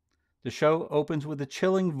 The show opens with a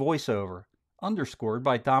chilling voiceover, underscored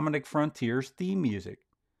by Dominic Frontier's theme music.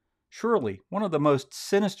 Surely one of the most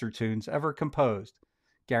sinister tunes ever composed,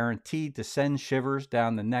 guaranteed to send shivers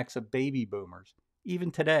down the necks of baby boomers, even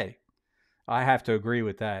today. I have to agree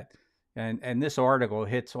with that. And this article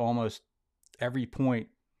hits almost every point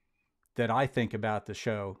that I think about the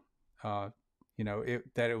show. That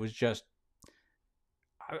it was just,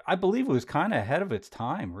 I believe it was kind of ahead of its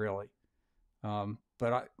time, really.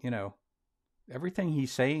 But everything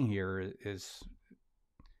he's saying here is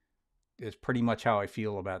pretty much how I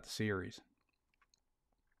feel about the series.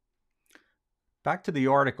 Back to the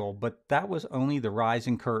article, but that was only the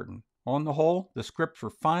rising curtain. On the whole, the scripts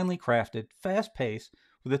were finely crafted, fast-paced,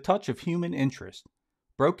 with a touch of human interest.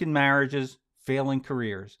 Broken marriages, failing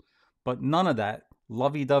careers, but none of that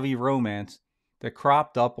lovey-dovey romance that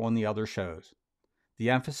cropped up on the other shows.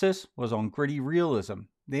 The emphasis was on gritty realism,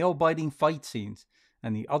 nail-biting fight scenes,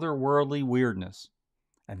 and the otherworldly weirdness.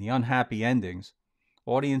 And the unhappy endings.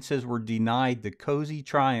 Audiences were denied the cozy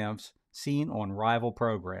triumphs seen on rival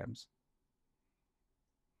programs.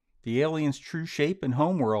 The aliens' true shape and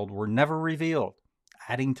homeworld were never revealed,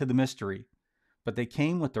 adding to the mystery, but they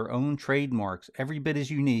came with their own trademarks, every bit as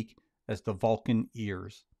unique as the Vulcan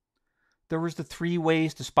ears. There was the 3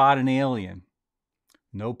 ways to spot an alien.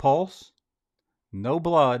 No pulse, no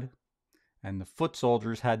blood, and the foot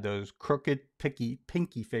soldiers had those crooked,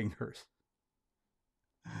 pinky fingers.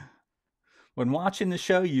 When watching the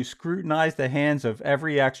show, you scrutinized the hands of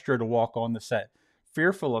every extra to walk on the set,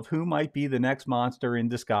 fearful of who might be the next monster in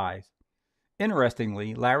disguise.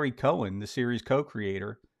 Interestingly, Larry Cohen, the series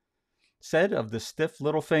co-creator, said of the stiff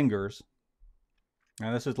little fingers,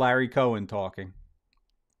 now this is Larry Cohen talking.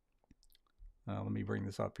 Let me bring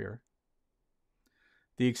this up here.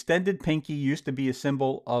 The extended pinky used to be a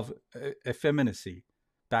symbol of effeminacy.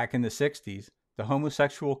 Back in the 60s, the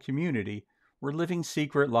homosexual community were living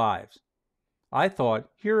secret lives. I thought,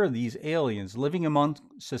 here are these aliens living among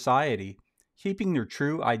society, keeping their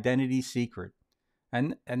true identity secret.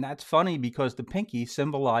 And that's funny because the pinky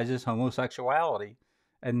symbolizes homosexuality,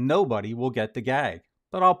 and nobody will get the gag.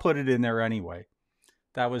 But I'll put it in there anyway.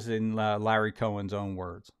 That was in Larry Cohen's own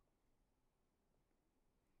words.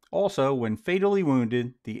 Also, when fatally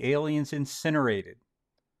wounded, the aliens incinerated,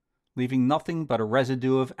 leaving nothing but a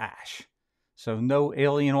residue of ash. So no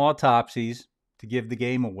alien autopsies to give the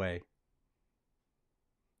game away.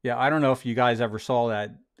 Yeah, I don't know if you guys ever saw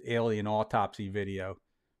that alien autopsy video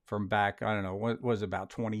from back, I don't know, what was it, about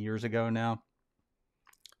 20 years ago now?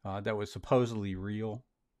 That was supposedly real.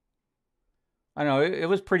 I know, it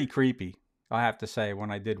was pretty creepy. I have to say, when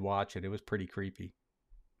I did watch it, it was pretty creepy.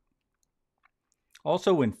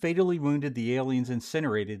 Also, when fatally wounded, the aliens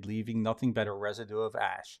incinerated, leaving nothing but a residue of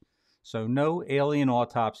ash. So no alien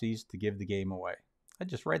autopsies to give the game away. I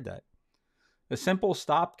just read that. A simple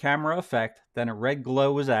stop camera effect, then a red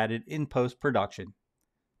glow was added in post-production.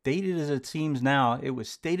 Dated as it seems now, it was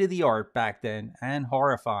state-of-the-art back then and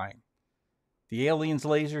horrifying. The aliens'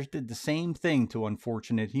 lasers did the same thing to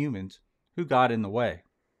unfortunate humans who got in the way.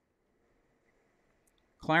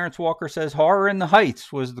 Clarence Walker says Horror in the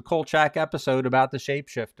Heights was the Kolchak episode about the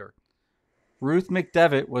shapeshifter. Ruth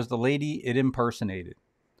McDevitt was the lady it impersonated.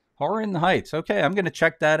 Horror in the Heights. Okay, I'm going to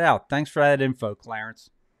check that out. Thanks for that info,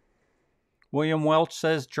 Clarence. William Welch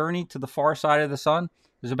says Journey to the Far Side of the Sun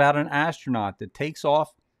is about an astronaut that takes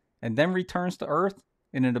off and then returns to Earth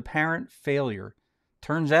in an apparent failure.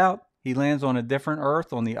 Turns out he lands on a different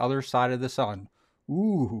Earth on the other side of the sun.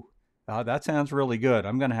 Ooh, that sounds really good.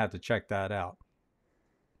 I'm going to have to check that out.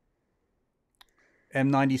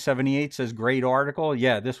 M9078 says great article.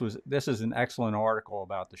 Yeah, this is an excellent article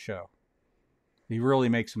about the show. He really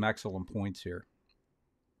makes some excellent points here.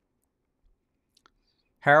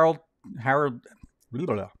 Harold,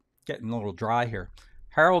 getting a little dry here.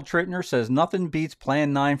 Harold Trittner says nothing beats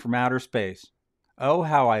Plan 9 from outer space. Oh,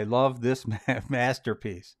 how I love this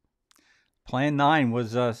masterpiece. Plan 9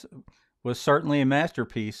 was certainly a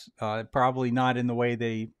masterpiece. Probably not in the way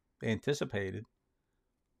they anticipated.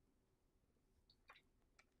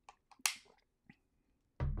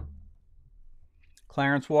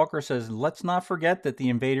 Clarence Walker says, let's not forget that The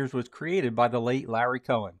Invaders was created by the late Larry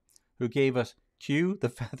Cohen, who gave us Q, the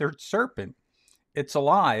Feathered Serpent, It's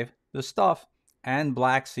Alive, The Stuff, and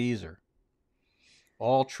Black Caesar.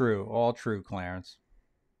 All true, Clarence.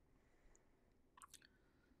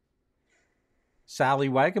 Sally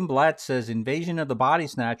Wagenblatt says Invasion of the Body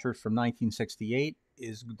Snatchers from 1968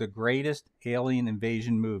 is the greatest alien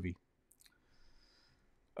invasion movie.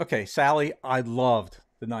 Okay, Sally, I loved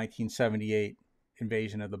the 1978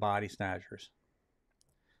 Invasion of the Body Snatchers.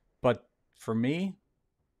 But for me,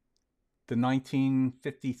 the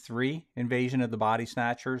 1953 Invasion of the Body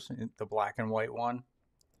Snatchers, the black and white one,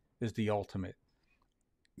 is the ultimate.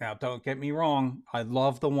 Now, don't get me wrong. I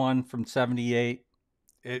love the one from 78.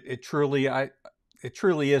 It truly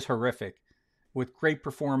is horrific, with great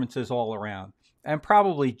performances all around, and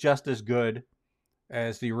probably just as good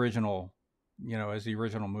as the original, as the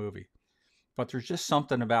original movie. But there's just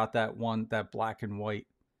something about that black and white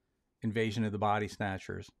Invasion of the Body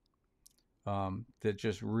Snatchers, that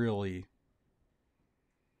just really,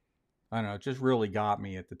 I don't know, just really got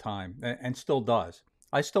me at the time, and still does.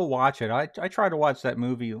 I still watch it. I try to watch that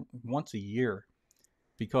movie once a year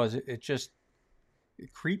because it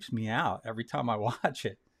creeps me out every time I watch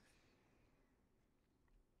it.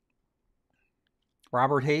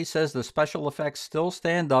 Robert Hayes says the special effects still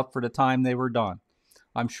stand up for the time they were done.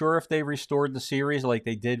 I'm sure if they restored the series like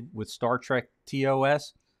they did with Star Trek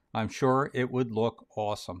TOS, I'm sure it would look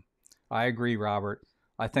awesome. I agree, Robert.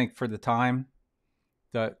 I think for the time,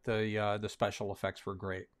 the special effects were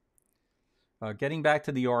great. Getting back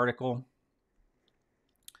to the article,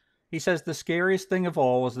 he says the scariest thing of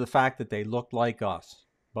all was the fact that they looked like us,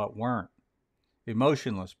 but weren't.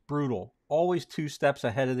 Emotionless, brutal, always 2 steps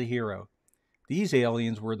ahead of the hero. These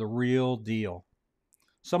aliens were the real deal.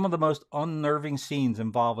 Some of the most unnerving scenes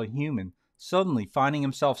involve a human suddenly finding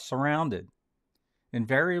himself surrounded.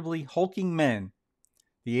 Invariably hulking men,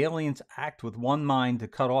 the aliens act with one mind to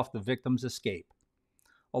cut off the victim's escape.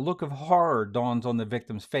 A look of horror dawns on the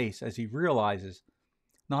victim's face as he realizes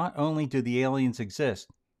not only do the aliens exist,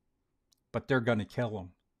 but they're going to kill him.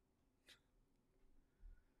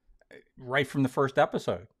 Right from the first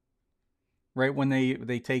episode. Right when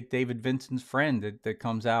they take David Vincent's friend that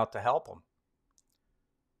comes out to help him.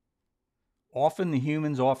 Often the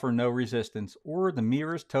humans offer no resistance or the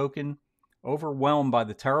merest token, overwhelmed by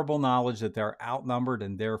the terrible knowledge that they're outnumbered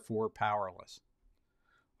and therefore powerless.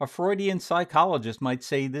 A Freudian psychologist might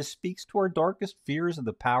say this speaks to our darkest fears of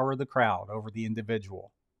the power of the crowd over the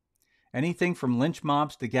individual. Anything from lynch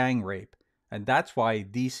mobs to gang rape, and that's why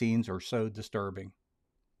these scenes are so disturbing.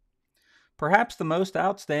 Perhaps the most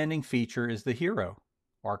outstanding feature is the hero.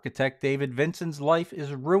 Architect David Vincent's life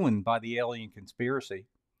is ruined by the alien conspiracy.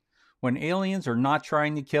 When aliens are not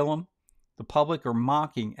trying to kill him, the public are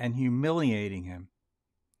mocking and humiliating him.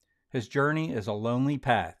 His journey is a lonely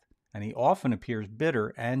path, and he often appears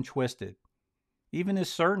bitter and twisted. Even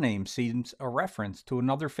his surname seems a reference to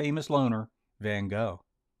another famous loner, Van Gogh.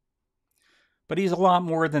 But he's a lot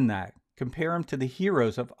more than that. Compare him to the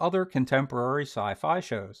heroes of other contemporary sci-fi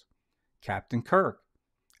shows. Captain Kirk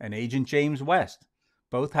and Agent James West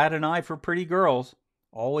both had an eye for pretty girls,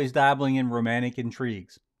 always dabbling in romantic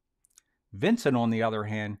intrigues. Vincent, on the other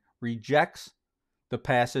hand, rejects the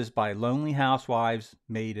passes by lonely housewives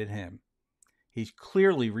made at him. He's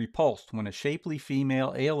clearly repulsed when a shapely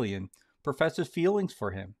female alien professes feelings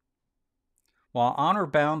for him. While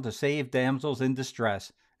honor-bound to save damsels in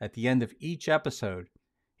distress at the end of each episode,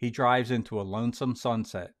 he drives into a lonesome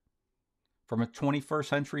sunset. From a 21st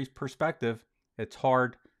century perspective, it's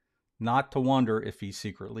hard not to wonder if he's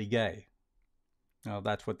secretly gay. Now,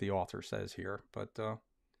 that's what the author says here, but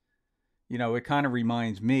it kind of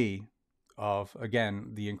reminds me of,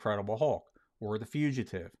 again, The Incredible Hulk or The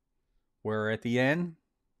Fugitive, where at the end,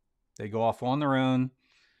 they go off on their own,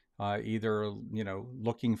 either,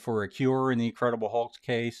 looking for a cure in The Incredible Hulk's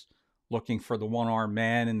case, looking for the one-armed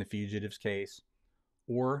man in The Fugitive's case,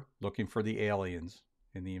 or looking for the aliens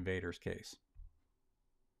in the Invaders' case.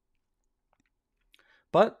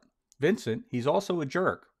 But Vincent, he's also a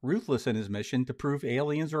jerk, ruthless in his mission to prove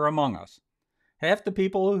aliens are among us. Half the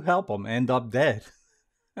people who help him end up dead.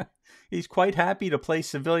 He's quite happy to place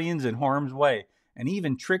civilians in harm's way, and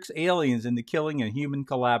even tricks aliens into killing a human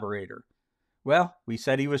collaborator. Well, we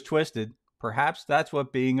said he was twisted. Perhaps that's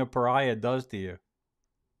what being a pariah does to you.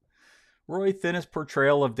 Roy Thinnes'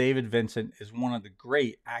 portrayal of David Vincent is one of the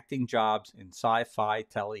great acting jobs in sci-fi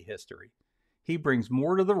telly history. He brings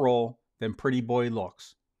more to the role than Pretty Boy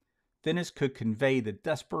looks. Thinnes could convey the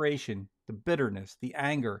desperation, the bitterness, the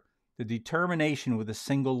anger, the determination with a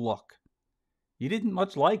single look. You didn't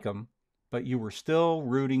much like him, but you were still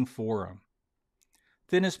rooting for him.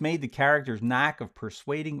 Thinnes made the character's knack of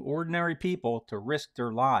persuading ordinary people to risk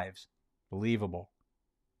their lives believable.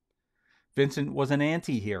 Vincent was an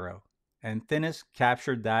anti-hero, and Thinnes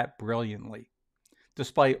captured that brilliantly.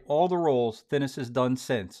 Despite all the roles Thinis has done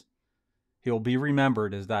since, he'll be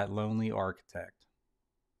remembered as that lonely architect.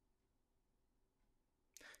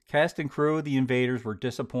 Cast and crew of The Invaders were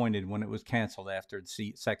disappointed when it was canceled after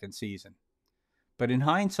the second season. But in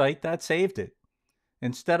hindsight, that saved it.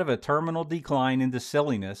 Instead of a terminal decline into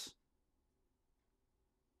silliness,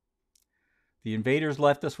 The Invaders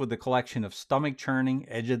left us with a collection of stomach-churning,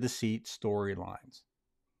 edge-of-the-seat storylines.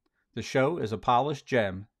 The show is a polished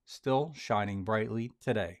gem, still shining brightly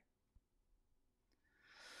today.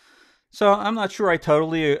 So I'm not sure I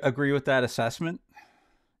totally agree with that assessment,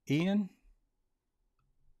 Ian.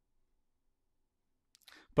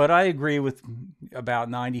 But I agree with about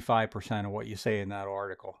 95% of what you say in that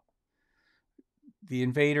article. The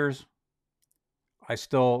Invaders, I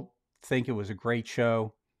still think it was a great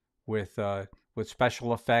show with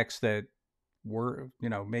special effects that were,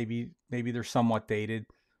 maybe they're somewhat dated,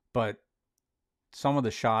 but some of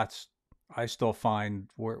the shots I still find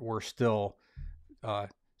were still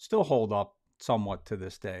hold up somewhat to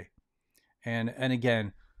this day. And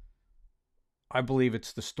again, I believe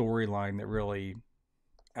it's the storyline that really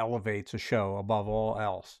elevates a show above all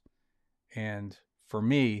else. And for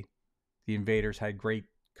me, The Invaders had great,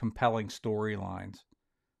 compelling storylines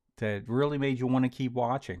that really made you want to keep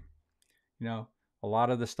watching. A lot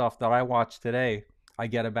of the stuff that I watch today, I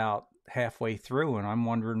get about halfway through and I'm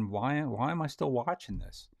wondering, why am I still watching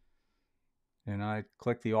this? And I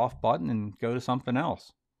click the off button and go to something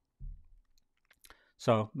else.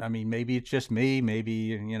 So, I mean, maybe it's just me.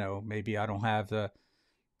 Maybe, maybe I don't have the,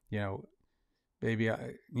 maybe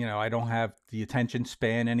I don't have the attention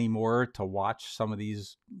span anymore to watch some of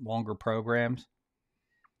these longer programs.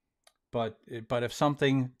 But if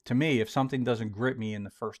something doesn't grip me in the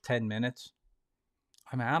first 10 minutes,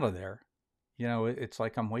 I'm out of there. It's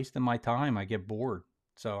like I'm wasting my time. I get bored.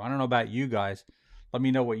 So I don't know about you guys. Let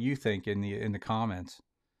me know what you think in the comments.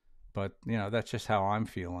 But, that's just how I'm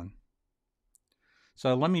feeling.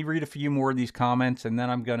 So let me read a few more of these comments, and then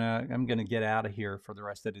I'm gonna get out of here for the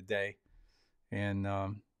rest of the day and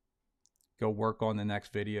go work on the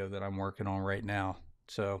next video that I'm working on right now.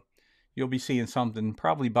 So you'll be seeing something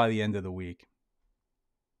probably by the end of the week.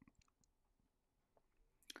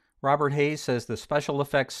 Robert Hayes says the special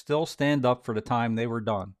effects still stand up for the time they were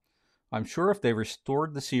done. I'm sure if they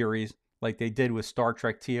restored the series like they did with Star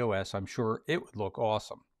Trek TOS, I'm sure it would look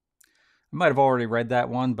awesome. I might have already read that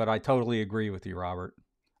one, but I totally agree with you, Robert.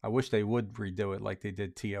 I wish they would redo it like they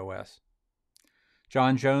did TOS.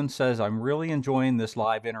 John Jones says, I'm really enjoying this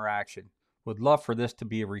live interaction. Would love for this to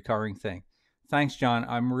be a recurring thing. Thanks, John.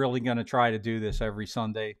 I'm really going to try to do this every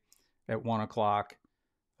Sunday at 1 o'clock,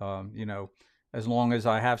 as long as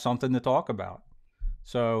I have something to talk about.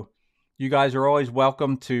 So you guys are always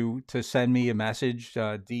welcome to send me a message,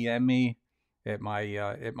 DM me at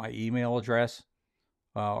my email address,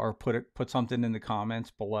 or put something in the comments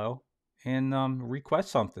below and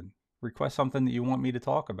request something that you want me to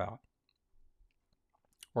talk about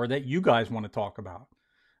or that you guys want to talk about.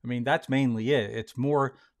 I mean, that's mainly it. It's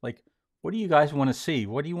more like, what do you guys want to see?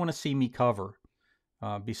 What do you want to see me cover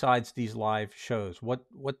besides these live shows? What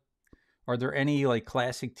are there any like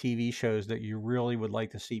classic TV shows that you really would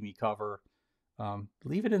like to see me cover?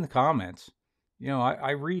 Leave it in the comments.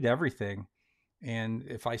 I read everything. And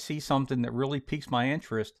if I see something that really piques my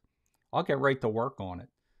interest, I'll get right to work on it.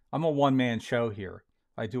 I'm a one-man show here.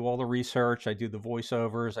 I do all the research. I do the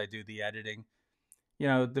voiceovers. I do the editing.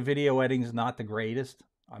 The video editing is not the greatest.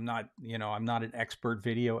 I'm not an expert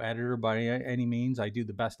video editor by any means. I do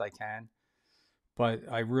the best I can. But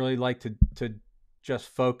I really like to just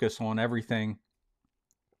focus on everything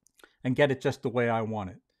and get it just the way I want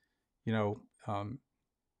it.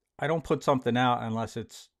 I don't put something out unless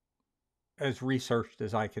it's as researched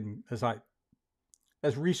as I can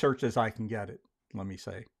get it, let me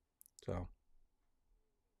say. So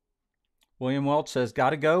William Welch says,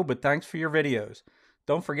 gotta go, but thanks for your videos.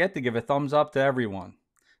 Don't forget to give a thumbs up to everyone.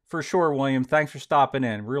 For sure, William, thanks for stopping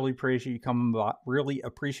in. Really appreciate you coming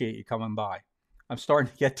by. I'm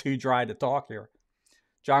starting to get too dry to talk here.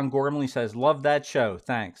 John Gormley says, love that show.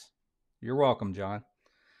 Thanks. You're welcome, John.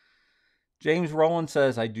 James Rowland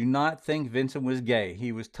says, I do not think Vincent was gay.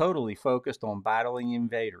 He was totally focused on battling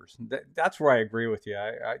invaders. That's where I agree with you.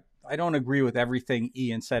 I don't agree with everything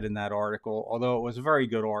Ian said in that article, although it was a very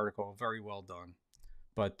good article, very well done.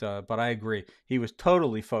 But I agree. He was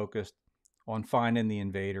totally focused on finding the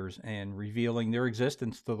invaders and revealing their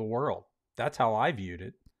existence to the world. That's how I viewed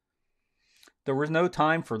it. There was no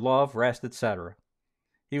time for love, rest, etc.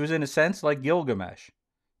 He was in a sense like Gilgamesh,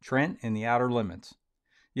 Trent in the Outer Limits.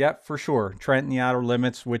 Yep, for sure. Trent in the Outer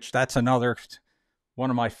Limits, which that's another one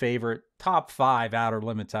of my favorite top 5 Outer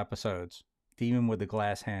Limits episodes. Demon with the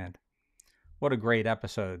Glass Hand. What a great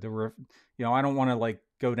episode. I don't want to like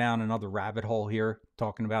go down another rabbit hole here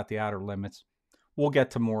talking about the Outer Limits. We'll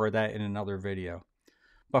get to more of that in another video.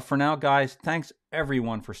 But for now, guys, thanks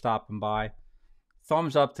everyone for stopping by.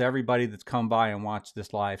 Thumbs up to everybody that's come by and watched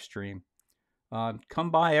this live stream.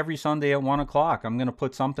 Come by every Sunday at 1 o'clock. I'm going to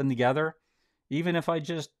put something together. Even if I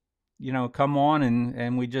just, come on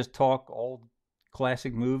and we just talk old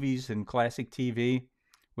classic movies and classic TV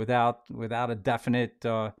without a definite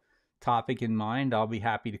topic in mind, I'll be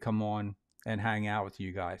happy to come on and hang out with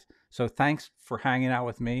you guys. So thanks for hanging out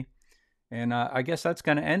with me. And I guess that's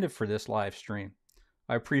going to end it for this live stream.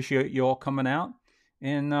 I appreciate you all coming out.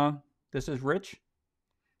 And this is Rich.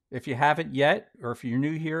 If you haven't yet, or if you're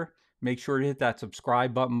new here, make sure to hit that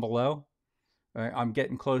subscribe button below. I'm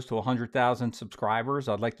getting close to 100,000 subscribers.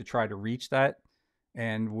 I'd like to try to reach that.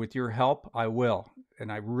 And with your help, I will.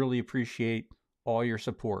 And I really appreciate all your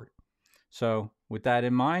support. So with that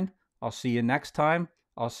in mind, I'll see you next time.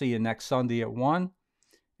 I'll see you next Sunday at 1.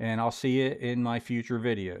 And I'll see you in my future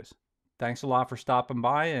videos. Thanks a lot for stopping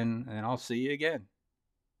by, and I'll see you again.